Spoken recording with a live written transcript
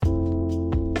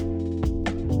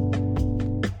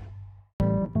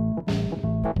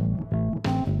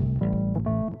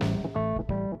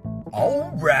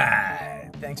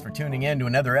Thanks for tuning in to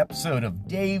another episode of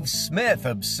Dave Smith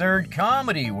Absurd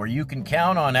Comedy, where you can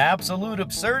count on absolute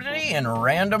absurdity and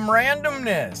random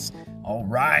randomness. All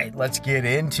right, let's get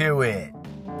into it.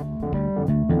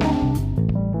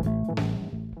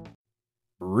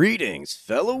 Greetings,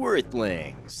 fellow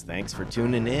Earthlings. Thanks for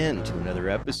tuning in to another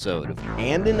episode of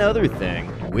And Another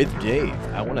Thing with Dave.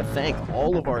 I want to thank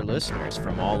all of our listeners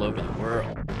from all over the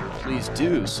world. Please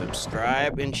do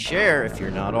subscribe and share if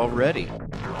you're not already.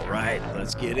 All right,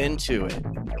 let's get into it.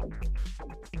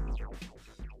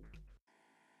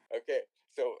 Okay,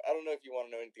 so I don't know if you want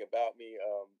to know anything about me,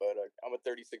 but I'm a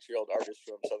 36-year-old artist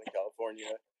from Southern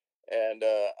California, and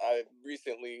I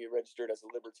recently registered as a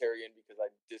libertarian because I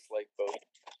dislike both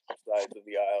sides of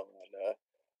the aisle, and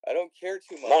I don't care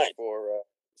too much for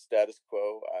status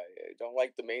quo. I don't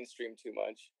like the mainstream too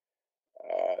much.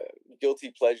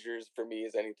 Guilty pleasures for me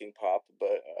is anything pop,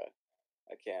 but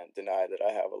I can't deny that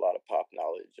I have a lot of pop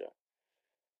knowledge.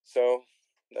 So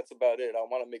that's about it. I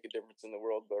want to make a difference in the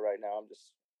world, but right now I'm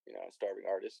just, a starving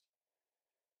artist.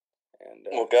 And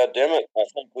well, God damn it, I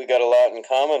think we got a lot in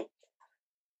common.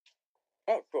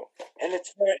 Oh, cool. And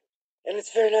it's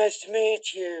very nice to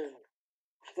meet you.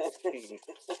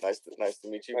 nice to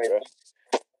meet you, bro.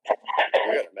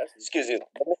 We got a message. Excuse me.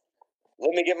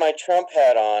 Let me get my Trump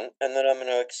hat on, and then I'm going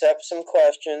to accept some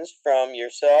questions from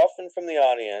yourself and from the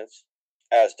audience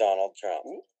as Donald Trump.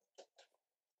 Ooh.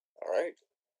 All right.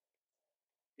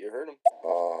 You heard him.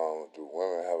 Do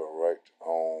women have a right to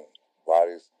own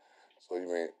bodies? So you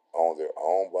mean own their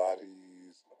own bodies?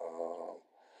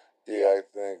 Yeah, I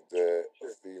think that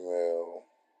a female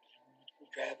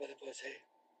grab by the pussy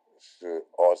should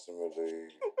ultimately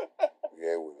be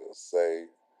able to say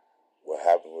what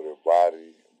happened with her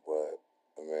body, but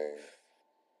I mean,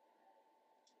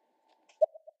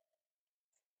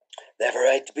 they have a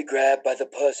right to be grabbed by the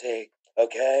pussy.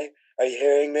 Okay, are you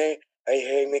hearing me? Are you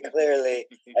hearing me clearly?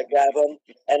 I grab them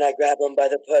and I grab them by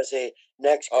the pussy.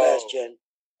 Next question.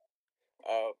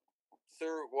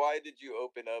 Sir, why did you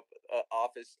open up an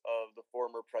office of the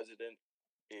former president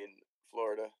in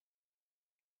Florida?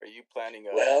 Are you planning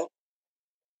a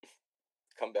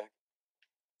comeback?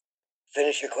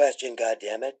 Finish your question,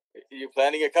 goddammit. Are you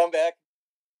planning a comeback?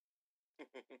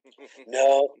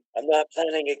 No, I'm not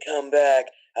planning a comeback.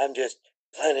 I'm just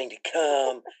planning to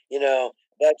come.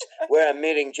 That's where I'm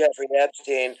meeting Jeffrey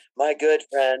Epstein, my good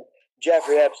friend,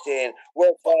 Jeffrey Epstein.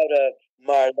 Works out of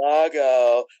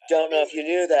Mar-a-Lago. Don't know if you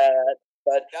knew that,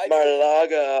 but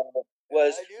Mar-a-Lago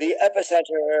was the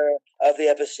epicenter of the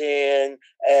Epstein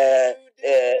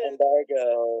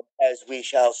embargo, as we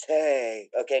shall say.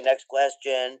 Okay, next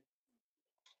question.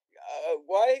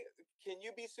 Why can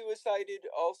you be suicided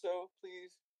also,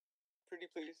 please? Pretty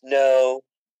please. No.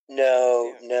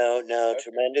 Okay.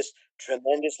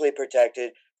 Tremendously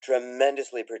protected.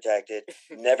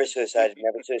 Never suicided.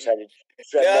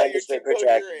 Tremendously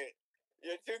protected.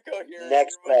 You're too coherent.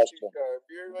 Next question.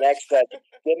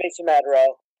 Give me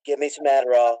some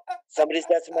Adderall. Somebody's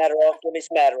got some Adderall. Give me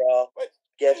some Adderall.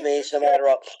 Give me some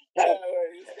Adderall. This guy knows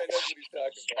what he's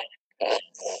talking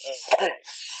about.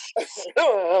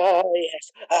 Oh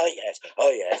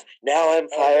yes. Now I'm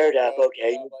fired up.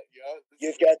 Okay,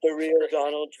 you've got the real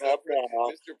Donald Trump now.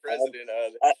 Mr. President,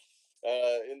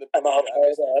 I'm all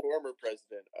fired up. Former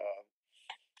president.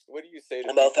 What do you say to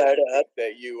I'm all fired up.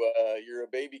 That you're a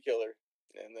baby killer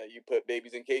and that you put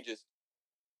babies in cages?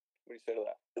 What do you say to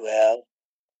that? Well,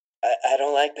 I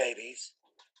don't like babies.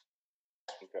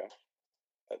 Okay,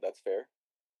 that's fair.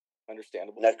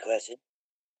 Understandable. Next question.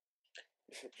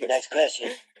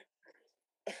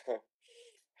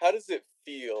 How does it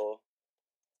feel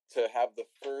to have the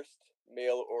first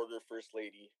mail order first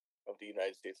lady of the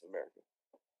United States of America?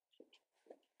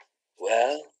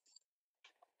 Well,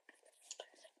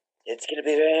 it's going to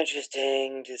be very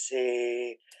interesting to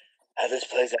see how this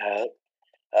plays out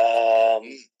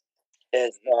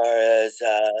as far as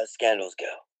scandals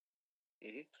go.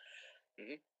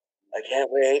 I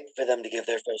can't wait for them to give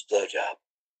their first blowjob.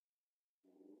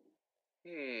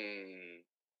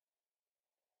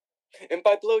 And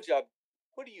by blowjob,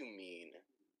 what do you mean?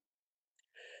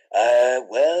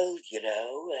 Well,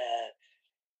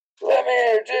 let me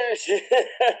introduce you.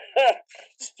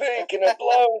 Speaking of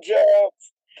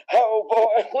blowjobs, oh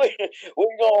boy,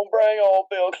 we're gonna bring old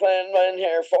Bill Clinton in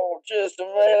here for just a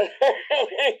minute. We're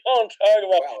gonna talk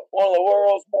about one of the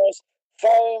world's most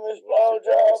famous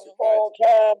blowjobs of all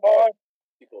time, boy.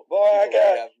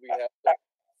 We have the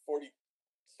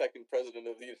 42nd president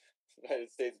of the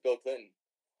United States, Bill Clinton.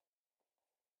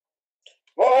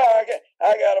 Boy, I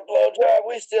got a blowjob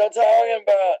we still talking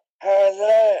about. How's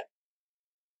that?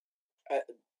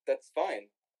 That's fine.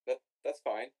 That's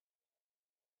fine.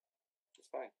 It's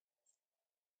fine.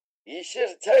 You should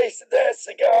have tasted that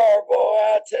cigar, boy.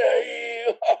 I tell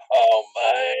you. Oh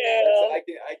man.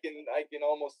 I can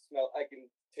almost smell. I can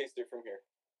taste it from here.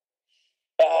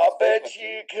 I bet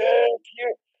you could.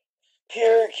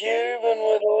 Pure Cuban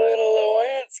with a little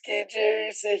Lewinsky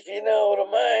juice, if you know what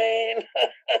I mean.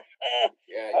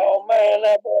 Yeah. Oh man,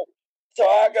 that boy. So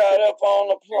I got up on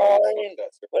the plane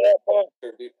with that boy.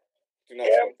 Sir, do not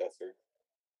smoke that, sir.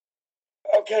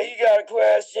 Okay, you got a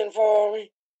question for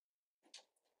me?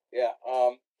 Yeah.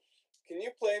 Can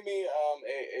you play me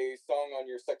a song on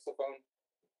your saxophone,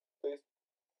 please?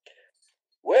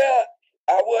 Well,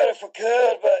 I would if I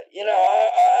could, but you know,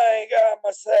 I ain't got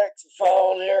my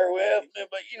saxophone here with me.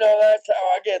 But you know, that's how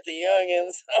I get the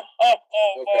youngins. Oh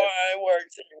Okay. boy, it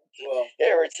works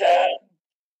every time.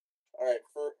 All right,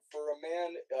 for a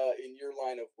man in your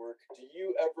line of work, do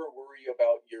you ever worry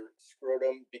about your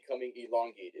scrotum becoming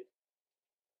elongated?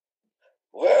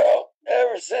 Well,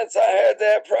 ever since I had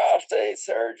that prostate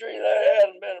surgery, that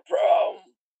hasn't been a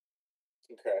problem.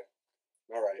 Okay.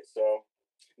 All right. So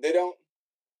they don't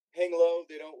hang low.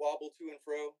 They don't wobble to and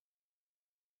fro.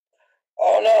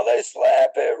 Oh no, they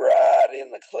slap it right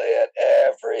in the clit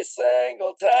every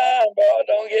single time, boy.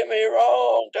 Don't get me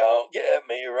wrong. Don't get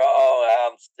me wrong.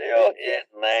 I'm still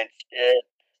hitting that shit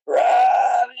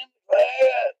right in the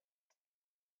clit.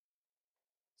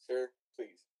 Sir,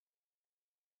 please.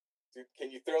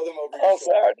 Can you throw them over your I'm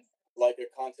shoulder sorry. like a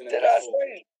continental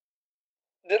soldier?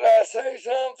 Did I say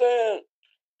something?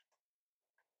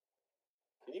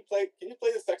 Can you play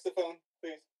the saxophone,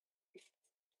 please?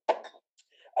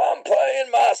 I'm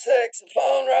playing my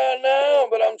saxophone right now,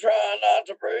 but I'm trying not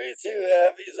to breathe too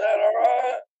heavy. Is that all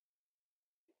right?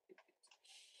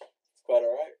 It's quite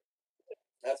all right.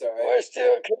 That's all right. We're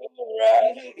still cool,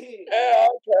 right? Yeah,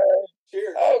 okay.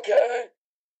 Cheers. Okay.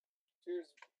 Cheers,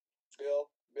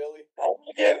 Billy.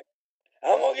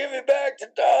 I'm gonna give it back to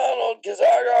Donald because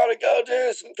I gotta go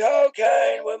do some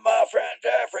cocaine with my friend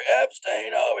Jeffrey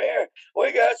Epstein over here.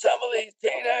 We got some of these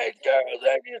teenage girls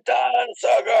that just dying to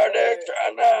suck our dicks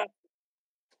right now.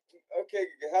 Okay,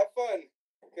 have fun.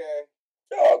 Okay.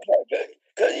 Okay,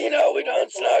 because you know we done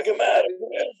snuck him out of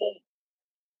prison.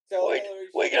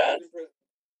 We done.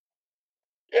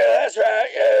 Yeah, that's right.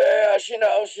 Yeah, she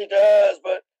knows she does,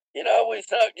 but you know we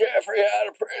snuck Jeffrey out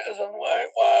of prison.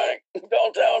 Wink, wink.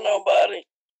 Don't tell nobody.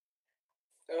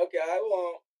 Okay, I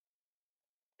won't.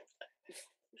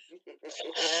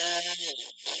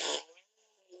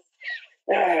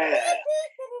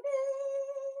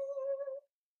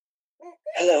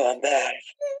 Hello, I'm back.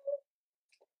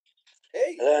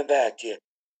 Hey. Hello, I'm back, dear.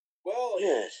 Well,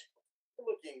 yes.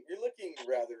 You're looking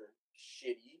rather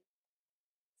shitty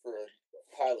for a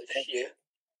pile of shit. You.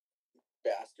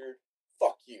 Bastard.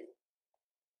 Fuck you.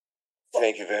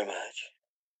 Thank you very much.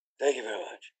 Thank you very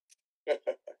much.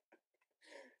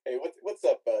 Hey, what's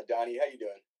up, Donnie? How you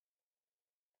doing?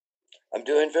 I'm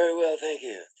doing very well, thank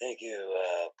you. Thank you.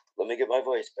 Let me get my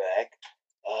voice back.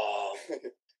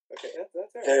 Okay, that's all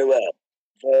right. Very well.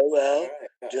 Very well.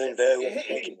 Right. Doing very well,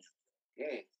 thank you.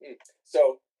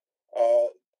 So,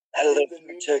 had a little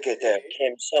circuit there.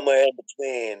 Came somewhere in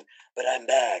between, but I'm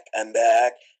back. I'm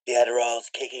back. The Adderall's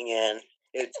kicking in.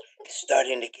 It's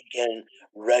starting to kick in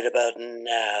right about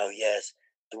now. Yes.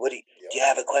 Do you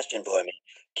have a question for me?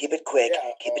 Keep it quick.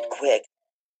 Yeah, Keep it quick.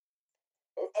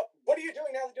 What are you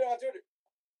doing now that you're on Twitter?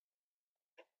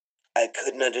 I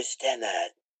couldn't understand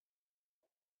that.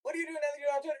 What are you doing now that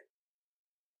you're on Twitter?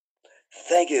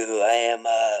 Thank you. I am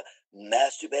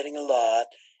masturbating a lot,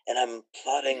 and I'm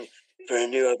plotting for a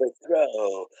new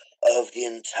overthrow of the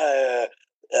entire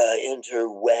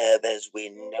interweb as we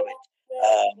know it.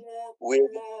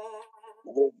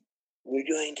 We're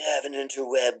going to have an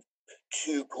interweb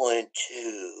 2.2.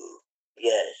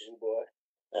 Yes. Oh boy.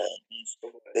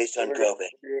 Based on groping.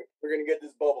 We're gonna get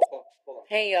this bubble. Hold on.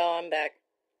 Hey y'all, I'm back.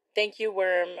 Thank you,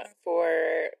 Worm,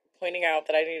 for pointing out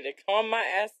that I need to calm my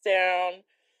ass down.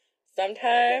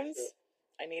 Sometimes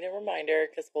I need a reminder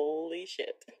because holy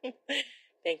shit.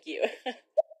 Thank you.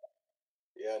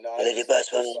 Yeah, no, I just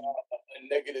saw a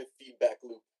negative feedback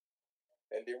loop,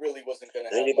 and it really wasn't gonna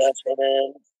have Lady Boss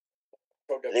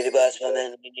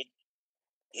Woman,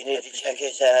 you need to check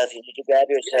yourself. You need to grab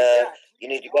yourself. You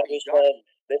need to grab yourself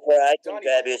before I can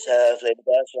grab yourself, Lady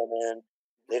Boss Woman.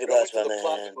 Lady Boss Woman. We're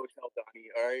going to the Plaza Hotel,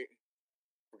 Donnie. All right,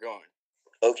 we're going.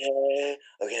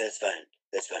 Okay, that's fine.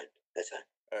 That's fine.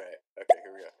 All right. Okay,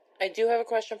 here we go. I do have a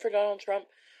question for Donald Trump.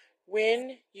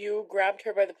 When you grabbed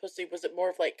her by the pussy, was it more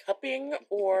of like cupping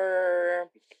or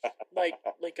like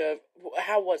a?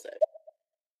 How was it?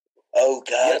 Oh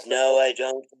God, Yes, no, I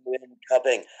don't go in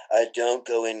cupping. I don't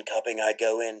go in cupping. I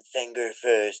go in finger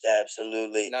first.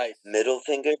 Absolutely. Nice. Middle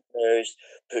finger first,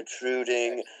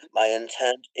 protruding. Excellent. My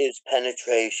intent is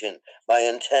penetration. My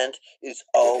intent is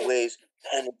always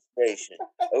penetration.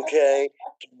 Okay?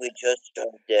 Can we just start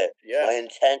there? Yeah. My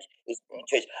intent is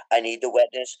penetration. I need the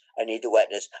wetness. I need the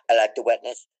wetness. I like the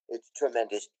wetness. It's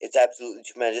tremendous. It's absolutely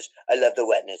tremendous. I love the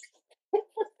wetness.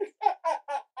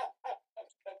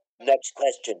 Next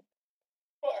question.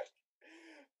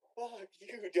 Fuck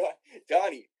you,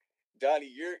 Donnie.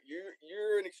 Donnie,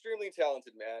 you're an extremely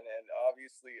talented man, and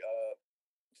obviously,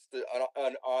 just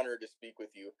an honor to speak with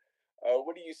you.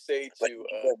 What do you say Thank to you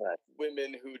very much.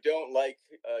 women who don't like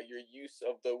your use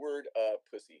of the word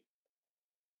pussy?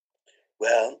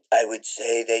 Well, I would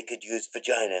say they could use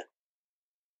vagina.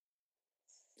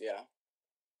 Yeah.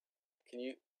 Can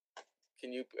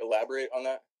you elaborate on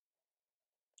that?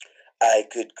 I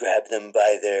could grab them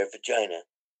by their vagina.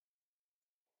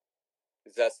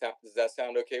 Does that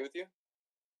sound okay with you?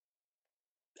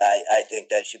 I think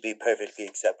that should be perfectly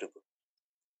acceptable.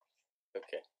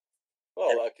 Okay.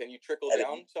 Well, can you trickle I mean,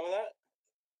 down some of that?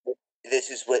 This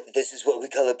is what we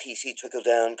call a PC trickle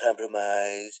down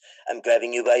compromise. I'm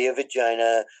grabbing you by your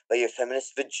vagina, by your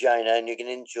feminist vagina, and you're gonna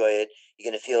enjoy it.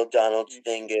 You're gonna feel Donald's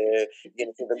finger. You're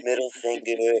gonna feel the middle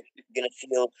finger. You're gonna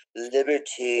feel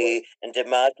liberty and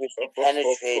democracy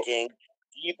penetrating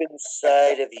deep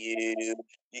inside of you.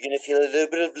 You're gonna feel a little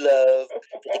bit of love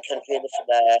for the country and the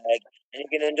flag, and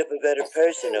you're gonna end up a better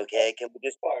person. Okay? Can we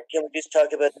just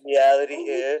talk about the reality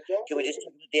here? Can we just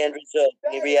talk about the end result,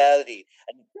 the reality?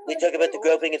 And we talk about the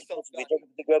groping and the pussy. We talk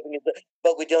about the groping and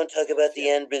but we don't talk about the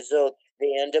end result.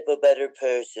 They end up a better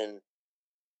person.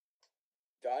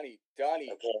 Donnie,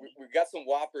 Okay. we got some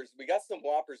whoppers. We got some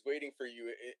whoppers waiting for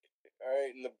you. All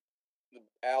right, in the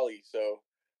alley. So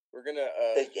we're gonna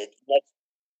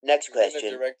Next we're gonna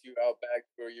question. direct you out back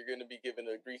where you're gonna be given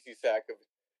a greasy sack of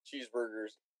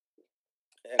cheeseburgers.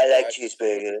 I like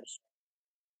cheeseburgers.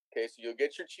 Okay, so you'll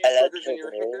get your I like cheeseburgers and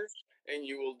your hookers. hookers, and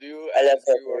you will do I love as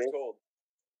you are hookers. told.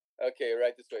 Okay,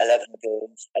 right this way. I love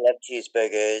hookers. I love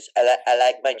cheeseburgers. I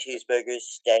like my cheeseburgers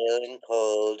stale and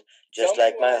cold, just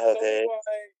like my Tell me hookers. why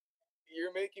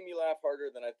you're making me laugh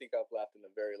harder than I think I've laughed in a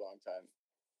very long time.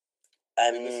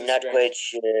 I'm not quite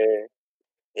sure.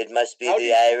 It must be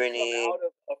the irony. How did you come out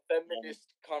of a feminist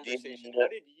conversation? How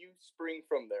did you spring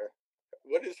from there?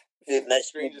 What is the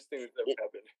strangest thing that's ever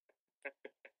happened?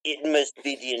 It must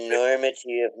be the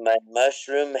enormity of my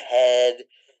mushroom head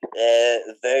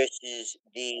versus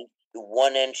the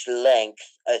 1 inch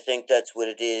length. I think that's what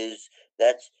it is.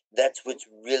 That's what's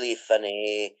really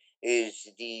funny is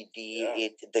the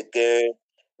girth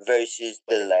versus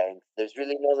the length. There's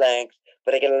really no length,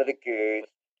 but I get a lot of girth.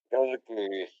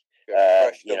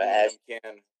 As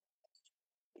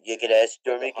you could ask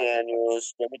Stormy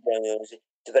Daniels.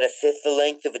 It's about a fifth the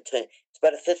length of It's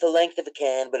about a fifth the length of a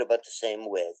can, but about the same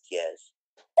width. Yes.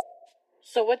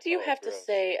 So, what do you have to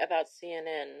say about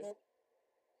CNN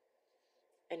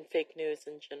and fake news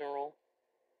in general?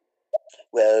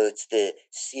 Well, it's the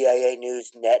CIA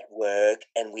News Network,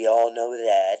 and we all know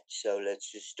that. So let's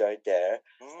just start there.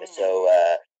 So,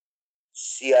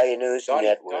 CIA News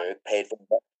Network, paid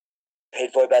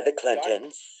for by the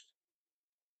Clintons.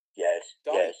 Yes.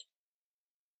 Yes.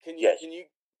 Can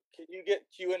you get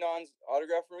QAnon's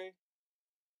autograph for me?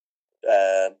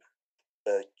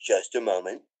 Just a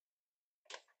moment.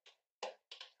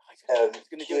 He's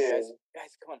gonna do it, guys.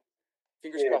 Guys, come on.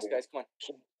 Fingers crossed, guys. Come on.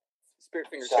 Spirit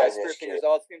fingers, guys. Spirit fingers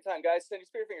all at the same time, guys. Send your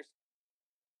spirit fingers.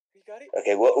 You got it?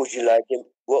 Okay. What would you like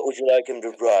him to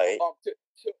write?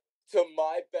 To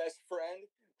my best friend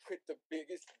with the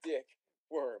biggest dick,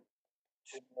 Worm.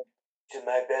 To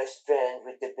my best friend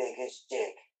with the biggest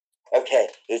dick. Okay.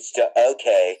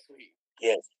 Okay. Sweet.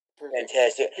 Yes. Perfect.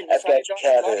 Fantastic. I've got you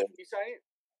covered. Can you sign it?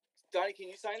 Donnie, can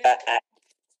you sign it?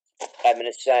 I'm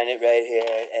gonna sign it right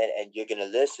here, and you're gonna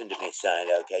listen to me sign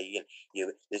it. Okay,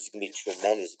 this is gonna be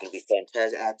tremendous. It's gonna be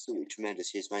fantastic, absolutely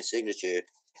tremendous. Here's my signature.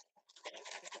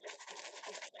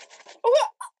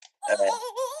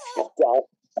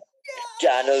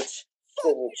 Donald's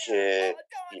signature.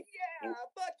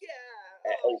 Fuck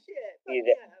yeah! Oh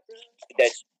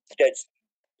shit!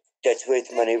 That's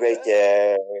worth money right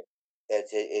there.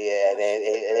 That's it. Yeah,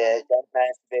 don't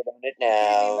masturbate on it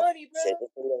now. Money, bro. Save it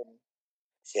for later.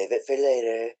 Save it for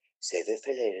later. Save it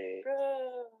for later.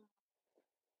 Bro.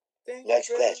 Next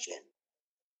question.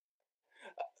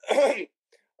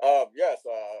 Yes.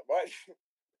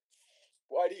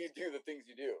 Why do you do the things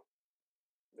you do,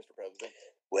 Mr. President?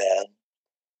 Well,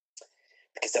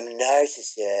 because I'm a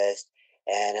narcissist,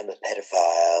 and I'm a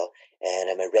pedophile, and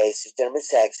I'm a racist, and I'm a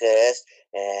sexist,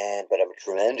 but I'm a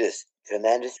tremendous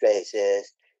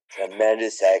racist,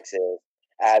 tremendous sexist,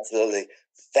 absolutely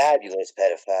fabulous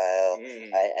pedophile.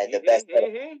 The best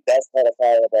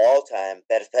pedophile of all time.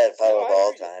 Best pedophile of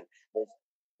all time. There's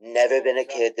never been a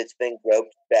kid that's been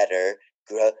groped better.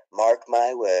 Mark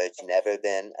my words, never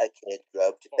been a kid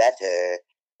groped better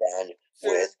than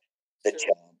with the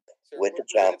chump. With the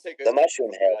chump, the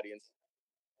mushroom head.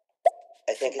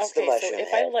 I think it's the Okay, so mushroom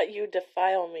if I head. let you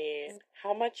defile me,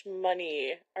 how much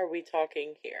money are we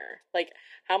talking here? Like,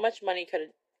 how much money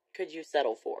could you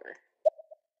settle for?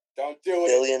 Don't do it.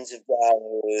 Billions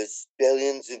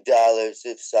of dollars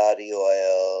of Saudi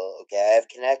oil. Okay, I have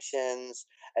connections.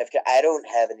 I don't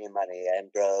have any money. I'm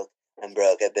broke.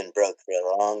 I've been broke for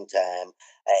a long time.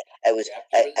 I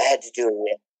had to do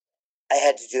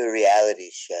a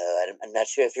reality show. I'm not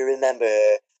sure if you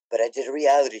remember, but I did a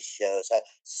reality show.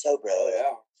 So broke. Oh,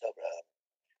 yeah.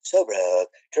 So broke.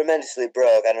 Tremendously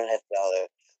broke. I don't have a dollar.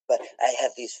 But I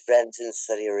have these friends in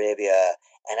Saudi Arabia,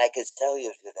 and I could sell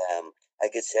you to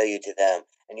them.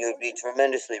 And you would be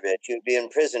tremendously rich. You'd be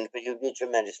imprisoned, but you'd be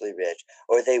tremendously rich.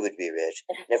 Or they would be rich.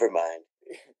 Never mind.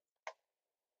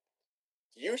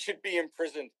 You should be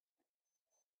imprisoned,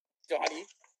 Donnie.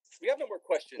 We have no more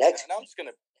questions. Next. Now I'm just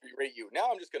gonna berate you.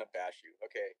 Now I'm just gonna bash you.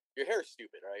 Okay, your hair is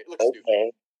stupid, right? It looks Okay.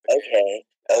 stupid. Okay.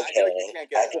 I know you can't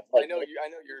get it up. I know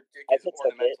your dick is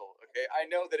ornamental. Okay, I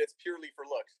know that it's purely for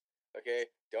looks. Okay,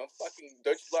 don't you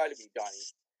lie to me,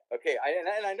 Donnie. Okay,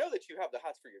 and I know that you have the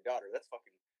hots for your daughter. That's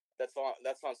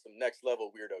on some next level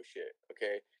weirdo shit.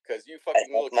 Okay, because you fucking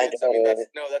little kids. I mean, that's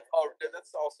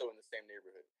also in the same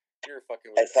neighborhood. You're a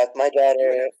fucking weirdo. I fuck my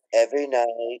daughter every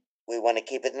night. We want to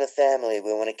keep it in the family.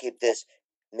 We want to keep this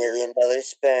 $1 million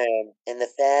sperm in the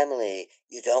family.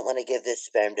 You don't want to give this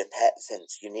sperm to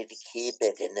peasants. You need to keep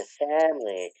it in the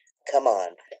family. Come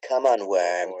on,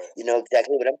 Worm. You know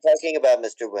exactly what I'm talking about,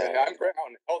 Mr. Worm. I'm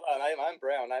brown. Hold on, I'm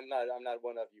brown. I'm not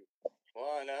one of you.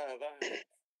 One of us.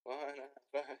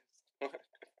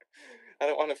 I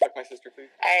don't want to fuck my sister, please.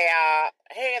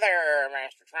 Hey there,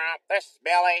 Mr. Trump. This is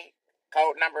Billy,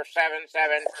 code number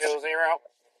 7720.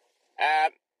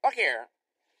 Look here.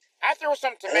 I threw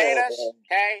some tomatoes,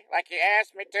 okay, like you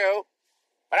asked me to,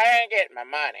 but I ain't getting my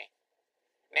money.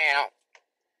 Now,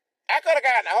 I could have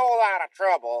gotten a whole lot of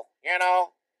trouble,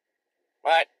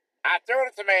 but I threw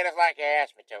the tomatoes like you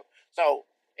asked me to. So,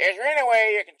 is there any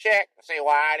way you can check and see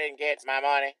why I didn't get my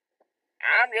money?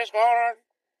 I'm just gonna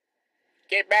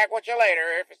get back with you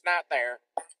later if it's not there.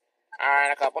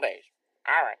 In a couple days.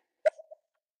 All right.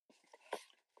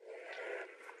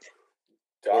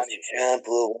 Mr. Trump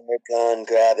will work on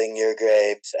grabbing your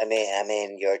grapes. I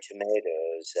mean your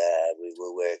tomatoes. We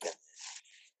will work on it.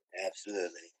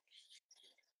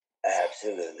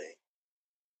 Absolutely.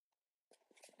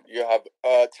 You have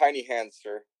tiny hands,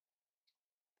 sir.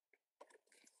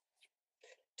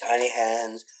 Tiny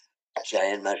hands,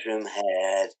 giant mushroom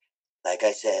head. Like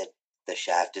I said, the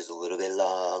shaft is a little bit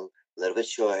long, a little bit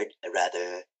short.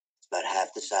 It's about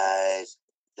half the size,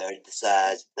 third the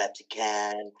size, left a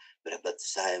can, but about the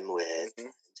same width.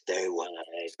 It's very wide.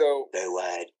 Very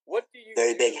wide. What do you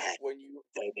very do big head?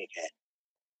 Very big head.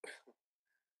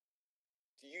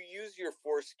 Do you use your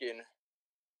foreskin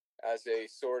as a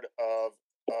sort of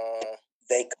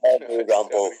They call me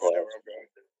Rumple for it.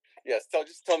 Yes,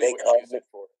 just tell me what you use it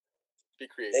for. Be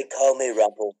creative. They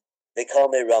call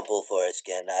me Rumple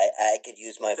foreskin. I could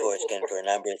use my foreskin for a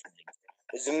number of things.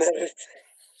 As a matter of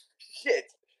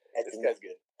shit. This guy's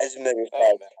good. As a matter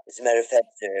of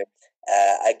fact, sir,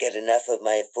 I get enough of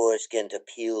my foreskin to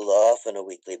peel off on a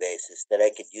weekly basis that I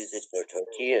could use it for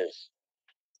tortillas.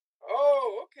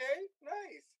 Oh, okay,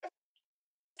 nice.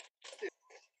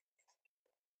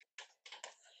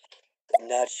 I'm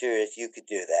not sure if you could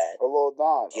do that. Hello,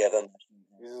 Don. Do you have a...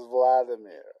 This is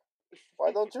Vladimir.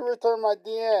 Why don't you return my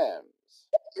DMs?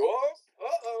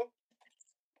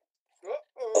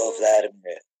 Oh,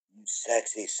 Vladimir, you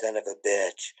sexy son of a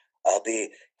bitch. I'll be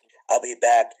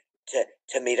back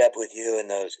to meet up with you and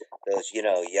those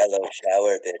yellow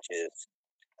shower bitches.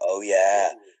 Oh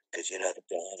yeah, 'cause the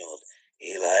Donald,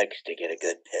 he likes to get a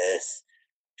good piss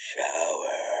shower.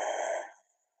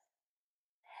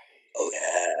 Oh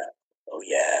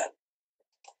yeah.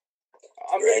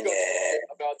 I'm gonna go tweet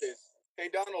about this. Hey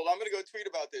Donald, I'm gonna go tweet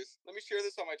about this. Let me share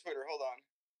this on my Twitter. Hold on.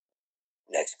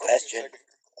 Next question.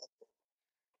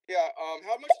 Yeah,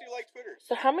 how much do you like Twitter?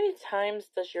 So how many times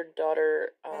does your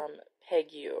daughter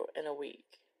peg you in a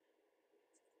week?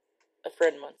 A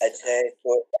friend wants to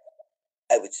know.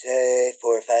 I would say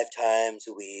 4 or 5 times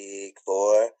a week.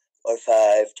 4 or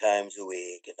 5 times a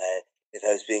week. If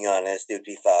I was being honest, it would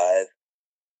be 5.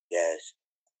 Yes.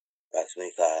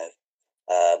 approximately 5.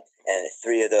 And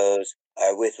 3 of those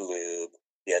are with lube.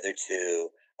 The other 2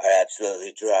 are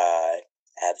absolutely dry,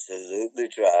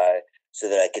 so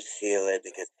that I could feel it,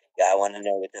 because I want to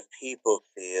know what the people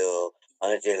feel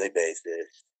on a daily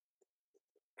basis.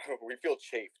 We feel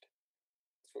chafed.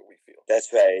 That's what we feel.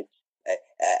 That's right.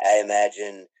 I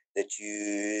imagine that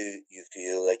you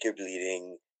feel like you're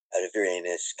bleeding out of your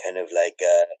anus, kind of like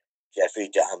Jeffrey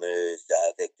Dahmer's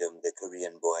victim, the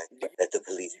Korean boy that the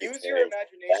police Use your returned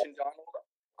imagination, Donald.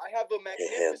 I have a to him.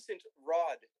 magnificent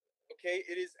rod. Okay,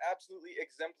 it is absolutely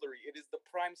exemplary. It is the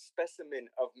prime specimen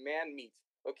of man meat.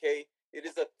 Okay, it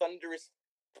is a thunderous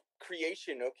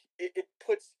creation. Okay,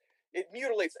 it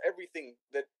mutilates everything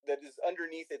that is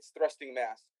underneath its thrusting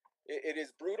mass. It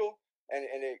is brutal and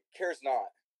it cares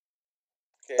not.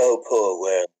 Okay. Oh, poor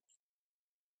world.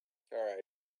 All right.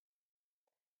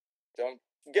 Don't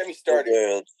get me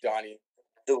started, Donnie.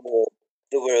 The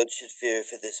world should fear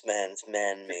for this man's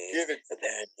man meat. Give it.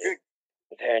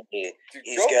 Apparently, Dude,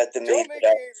 he's got the meat make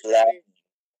without me the flat.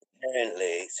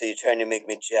 Apparently, so you're trying to make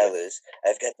me jealous.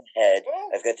 I've got the head.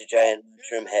 I've got the giant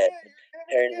mushroom head.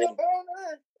 Apparently,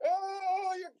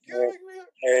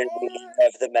 apparently you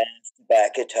have the mass to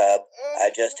back it up.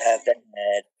 I just have the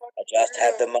head. I just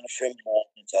have the mushroom head.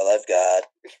 That's all I've got.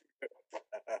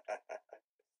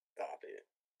 Stop it.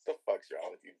 What the fuck's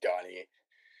wrong with you, Donnie?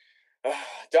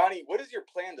 Donnie, what is your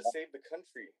plan to save the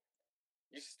country?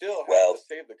 You still have to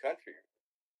save the country.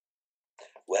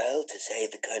 Well, to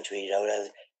save the country, you know,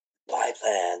 my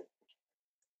plan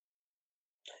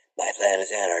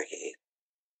is anarchy.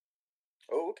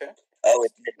 Oh, okay.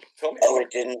 It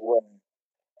didn't work.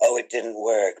 Oh, it didn't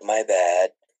work. My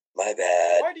bad. Why do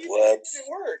you think it didn't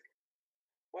work?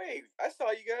 Wait, I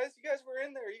saw you guys. You guys were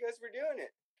in there. You guys were doing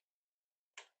it.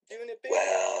 Doing it big.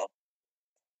 Well.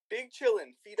 Big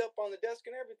chillin', feet up on the desk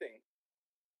and everything.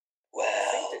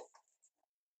 Well.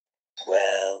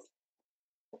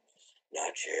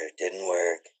 Not sure. It didn't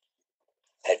work.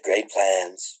 Had great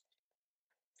plans.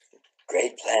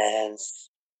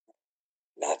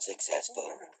 Not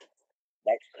successful.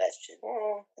 Next question.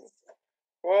 Well,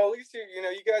 at least you know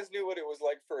you guys knew what it was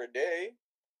like for a day,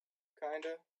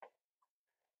 kinda.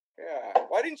 Yeah.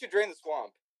 Why didn't you drain the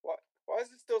swamp? Why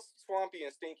is it still swampy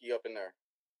and stinky up in there?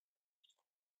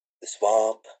 The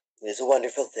swamp is a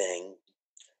wonderful thing.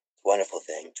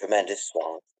 Tremendous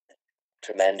swamp.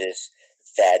 Tremendous,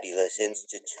 fabulous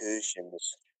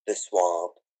institutions. The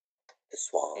swamp.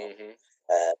 Mm-hmm.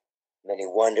 Many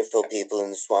wonderful people in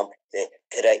the swamp.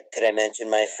 Could I mention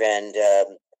my friend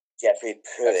Jeffrey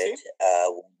Pruitt?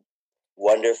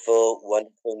 Wonderful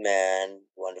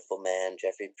man,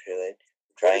 Jeffrey Pruitt,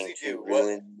 trying to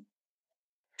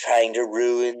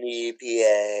ruin the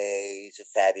EPA. He's a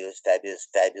fabulous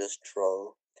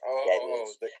troll. Oh, the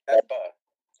EPA.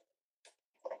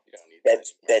 You don't need that.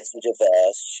 Betsy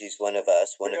DeVos. She's one of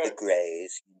us. One of the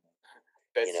Greys.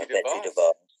 Betsy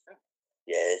DeVos.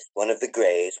 Yes, one of the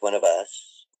Greys. One of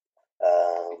us.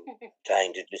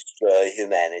 Trying to destroy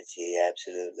humanity.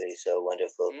 Absolutely, so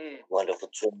wonderful,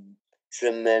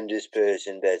 tremendous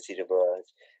person, Betsy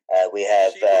DeVos. We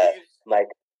have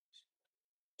Mike.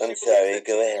 I'm sorry.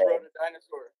 Go ahead.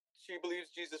 She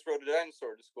believes Jesus rode a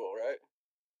dinosaur to school, right?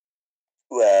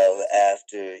 Well,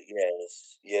 after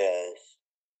yes. Yeah.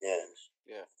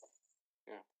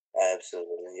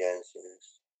 Absolutely, yes.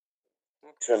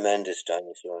 Okay. Tremendous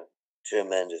dinosaur.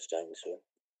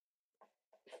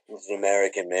 It's an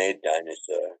American-made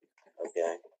dinosaur.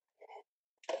 Okay.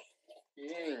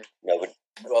 Nobody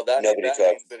means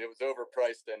that it was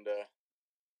overpriced and.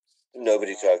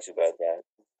 Nobody talks about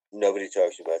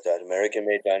that.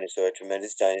 American-made dinosaur,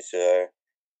 tremendous dinosaur.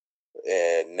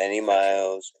 Many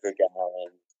miles per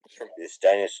gallon. This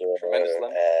dinosaur.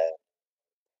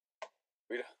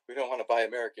 We don't want to buy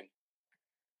American.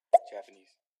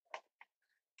 Japanese.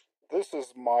 This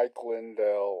is Mike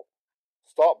Lindell.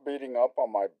 Stop beating up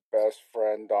on my best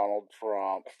friend Donald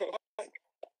Trump.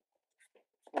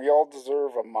 We all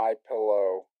deserve a My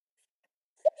Pillow.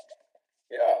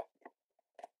 Yeah.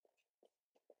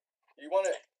 You want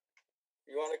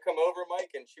to come over,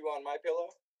 Mike, and chew on My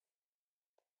Pillow?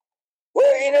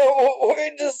 Well, you know, we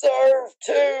deserve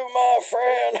too, my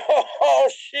friend. Oh,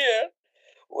 shit.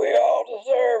 We all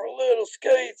deserve a little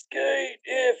skeet,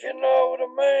 if you know what I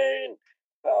mean.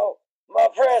 Oh, my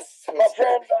friend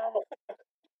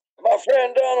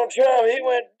Donald Trump, he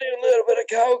went to do a little bit of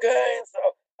cocaine,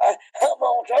 so I'm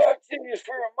gonna talk to you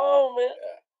for a moment.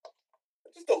 Yeah.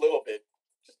 Just a little bit.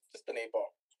 Just an 8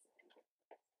 ball.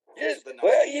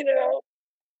 Well, you know,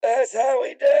 that's how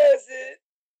he does it.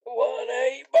 1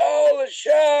 8 ball a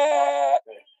shot.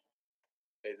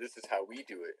 Hey, this is how we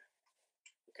do it.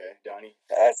 Okay, Donnie.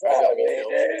 That's What how about we you, do Phil?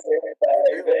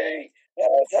 it, baby.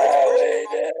 That's how we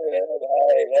do it.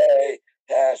 Hey,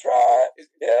 that's right.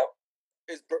 Yep.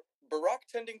 Is Barack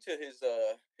tending to his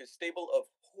stable of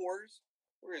whores?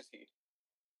 Where is he?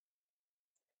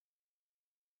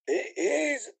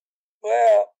 He's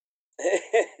well.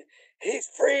 He's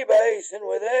freebasing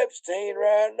with Epstein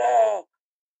right now.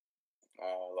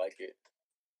 Oh, I like it.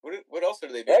 What else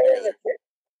are they doing together?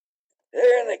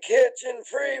 They're in the kitchen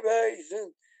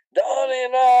freebasing. Donnie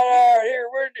and I are here.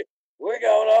 We're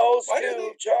going old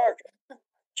school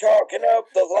chalking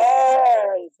up the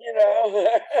lines. You know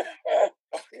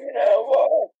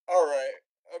what? All right.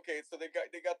 Okay, so they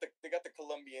got the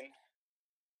Colombian,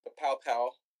 the Pow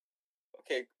Pow.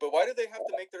 Okay, but why do they have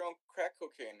to make their own crack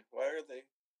cocaine? Why are they?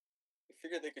 I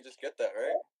figured they could just get that,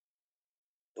 right?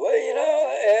 Well, it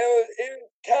was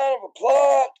kind of a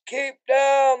plot to keep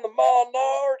down the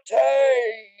minorities,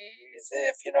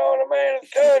 if you know what I mean, of the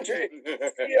country.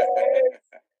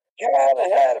 Kind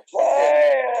of had a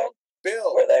plan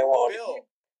where they wanted to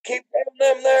keep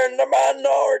them there in the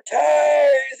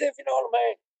minorities, if you know what I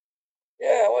mean.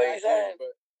 Yeah, what are you saying?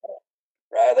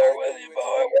 Right there with you,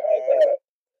 boy.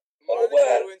 Monica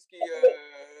Lewinsky,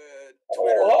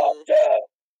 Twitter.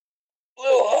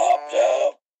 Little hopped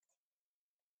up.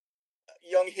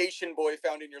 Young Haitian boy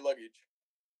found in your luggage.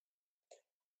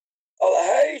 Oh, the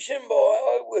Haitian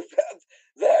boy.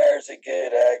 There's a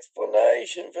good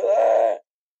explanation for that.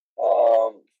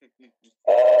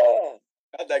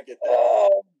 How'd that get there?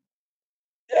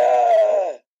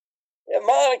 Yeah,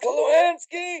 Monica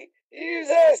Lewinsky. He was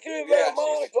asking about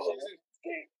Monica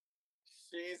Lewinsky.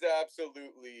 She's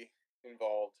absolutely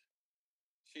involved.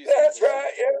 That's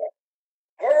right, yeah.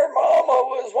 Her mama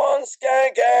was one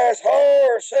skank ass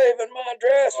whore saving my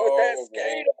dress with that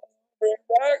skate on. Wait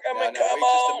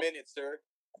just a minute, sir.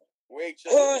 Wait just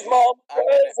Whose mama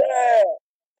was that?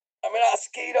 I mean, I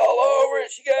skied all over it.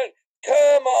 She got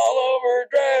cum all over her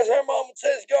dress. Her mama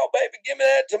says, "Go, baby, give me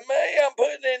that to me. I'm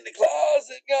putting it in the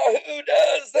closet." Who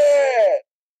does that?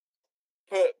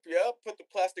 Put the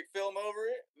plastic film over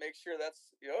it. Make sure that's,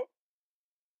 We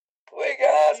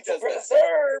got to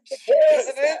preserve the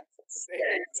president's ski.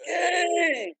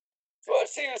 That's what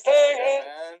she was thinking.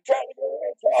 Trying to get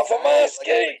rich off of my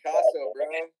ski. Picasso, bro.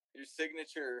 Your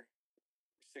signature.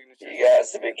 You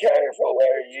guys to be careful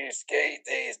where you skate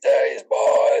these days,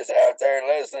 boys out there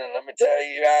listening. Let me tell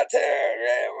you out there,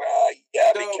 you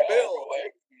gotta be careful. Bill,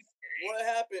 what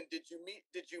happened? Did you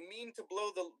mean to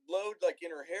blow the load like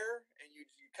in her hair and you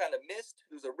kind of missed?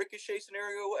 It was a ricochet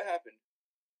scenario. What happened?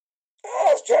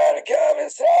 I was trying to come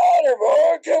inside her,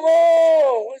 boy. Come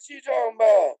on. What you talking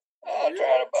about? I was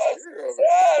trying to bust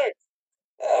inside her.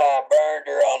 I burned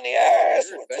her on the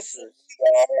ass with the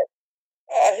cigar.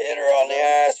 I hit her on the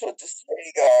ass with the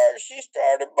cigar. She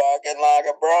started barking like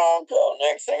a bronco.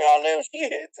 Next thing I knew, she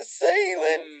hit the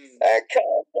ceiling. That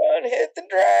cum gun hit the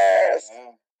dress.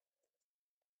 Wow.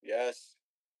 Yes.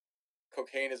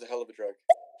 Cocaine is a hell of a drug.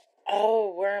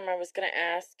 Oh, Worm, I was going to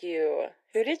ask you,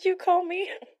 who did you call me?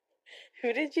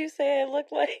 Who did you say I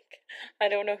look like? I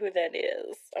don't know who that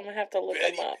is. I'm going to have to look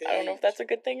him up. I don't know if that's a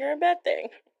good thing or a bad thing.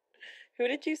 Who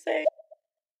did you say?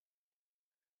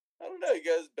 I don't know, you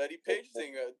guys. Betty Page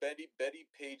thing. Betty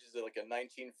Page is like a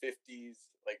 1950s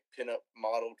like pinup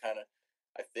model kind of,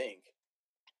 I think.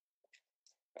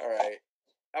 All right,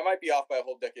 I might be off by a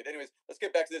whole decade. Anyways, let's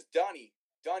get back to this. Donnie,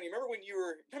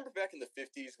 remember back in the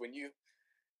 50s when you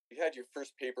had your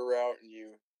first paper route and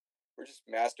you were just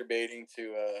masturbating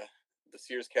to the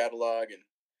Sears catalog and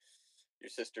your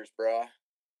sister's bra?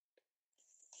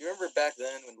 You remember back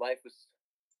then when life was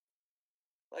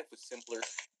simpler?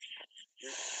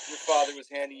 Your father was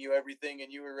handing you everything,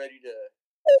 and you were ready to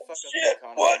fuck up the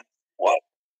economy. What?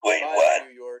 Wait, what?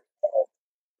 New York.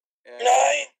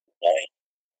 Nine.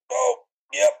 Oh,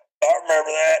 yep. I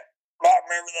remember that.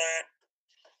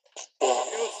 You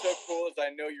know what's so cool is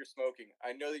I know you're smoking.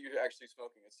 I know that you're actually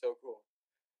smoking. It's so cool.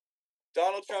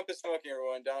 Donald Trump is smoking,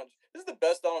 everyone. This is the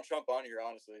best Donald Trump on here,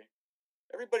 honestly.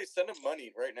 Everybody send him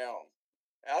money right now.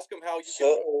 Ask him how you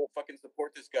can fucking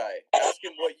support this guy. Ask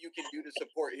him what you can do to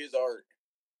support his art.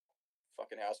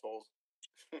 Fucking assholes.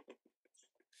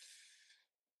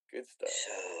 Good stuff.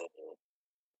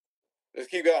 Let's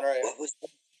keep going, all right?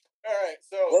 Alright,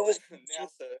 so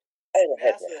NASA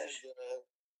has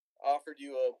offered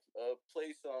you a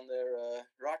place on their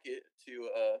rocket to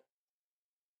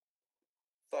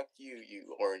fuck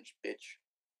you orange bitch.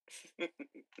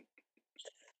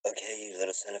 Okay, you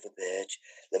little son of a bitch.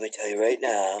 Let me tell you right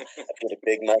now, I've got a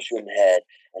big mushroom head,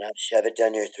 and I'll shove it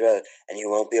down your throat, and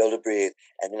you won't be able to breathe.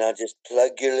 And then I'll just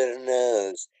plug your little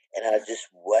nose, and I'll just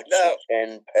watch you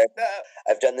turn purple.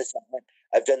 I've done this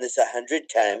I've done this 100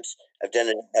 times. I've done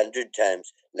it 100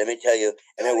 times. Let me tell you,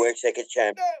 and it works like a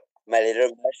charm. My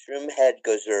little mushroom head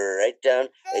goes right down.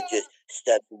 It just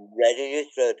stops right in your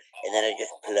throat, and then I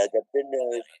just plug up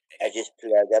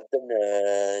the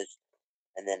nose.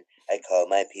 And then I call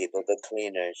my people the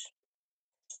cleaners.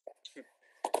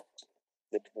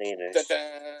 The cleaners.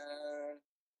 Dun-dun.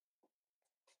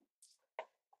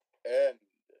 And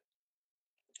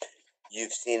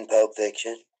You've seen Pulp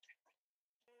Fiction?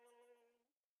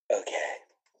 Okay.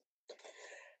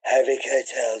 Harvey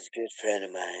Keitel's a good friend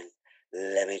of mine.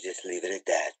 Let me just leave it at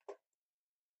that.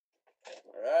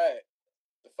 all right,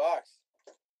 the fox.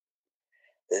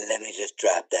 Let me just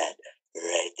drop that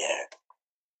right there.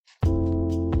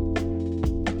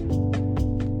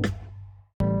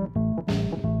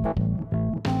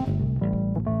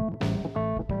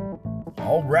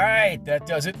 All right, that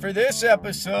does it for this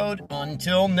episode.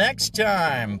 Until next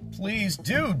time, please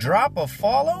do drop a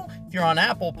follow. If you're on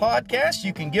Apple Podcasts,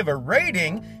 you can give a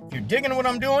rating. If you're digging what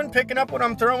I'm doing, picking up what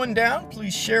I'm throwing down,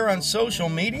 please share on social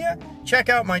media. Check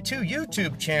out my 2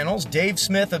 YouTube channels, Dave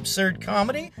Smith Absurd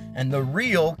Comedy and The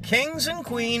Real Kings and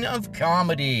Queen of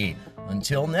Comedy.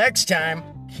 Until next time,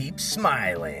 keep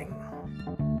smiling.